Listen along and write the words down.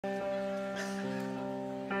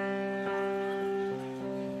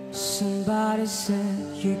somebody said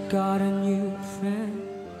you got a new friend.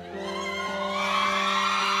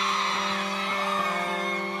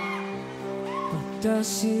 But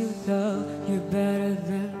does he love you better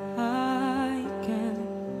than I can?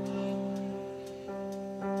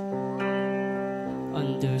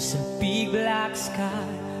 Under a big black sky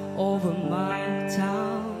over my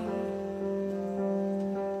town,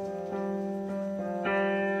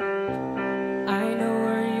 I know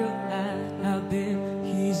where you're at, I've been,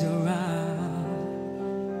 he's around.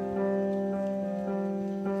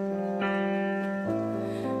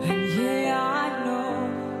 And yeah, I know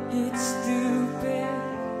it's stupid,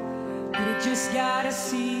 but I just gotta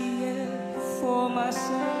see it for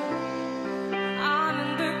myself. I'm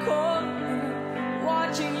in the corner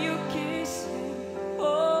watching you kiss him, oh,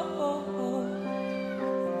 oh, oh.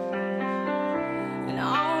 And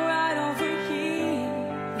I'm right over here,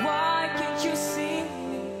 why can't you see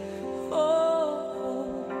me, oh, oh.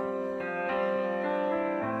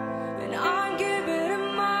 And I'm giving it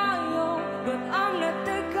my all, but I'm not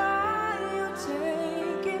the guy you're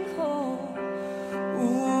taking home.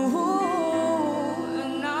 Ooh,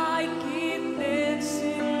 and I keep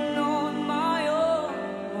dancing on my own.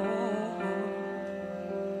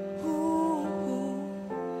 Ooh,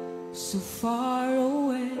 so far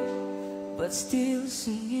away, but still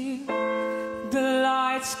singing. The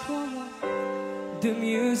lights come on, the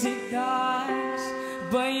music dies,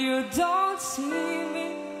 but you don't see me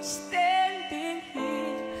standing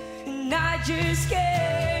here. And I just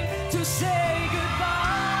came to say goodbye.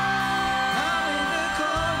 I'm in the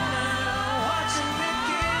corner watching the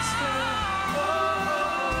kids fall. Oh,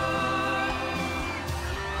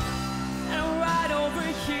 and right over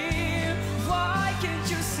here, why can't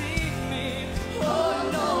you see me? Oh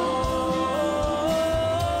no.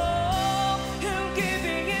 I'm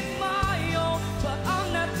giving it my all, but I'm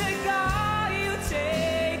not the guy you're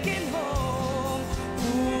taking home.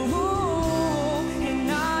 Ooh,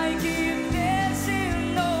 and I keep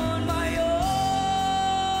dancing on my own.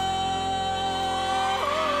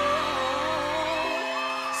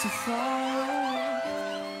 So far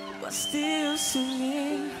away, but still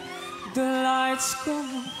singing. The lights come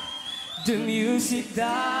on, the music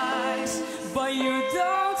dies, but you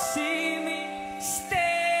don't see me